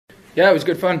Yeah, it was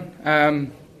good fun.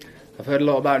 I've heard a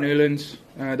lot about Newlands.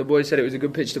 The boys said it was a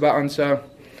good pitch to bat on, so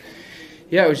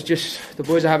yeah, it was just the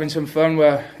boys are having some fun.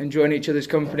 We're enjoying each other's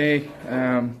company.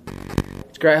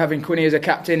 It's great having Quinny as a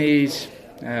captain. He's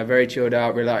very chilled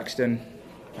out, relaxed, and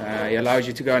he allows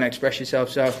you to go and express yourself.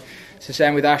 So it's the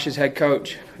same with Ash as head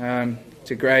coach.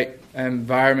 It's a great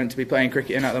environment to be playing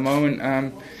cricket in at the moment.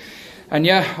 And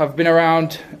yeah, I've been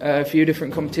around a few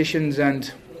different competitions, and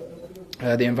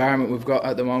the environment we've got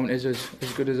at the moment is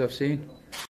as good as I've seen.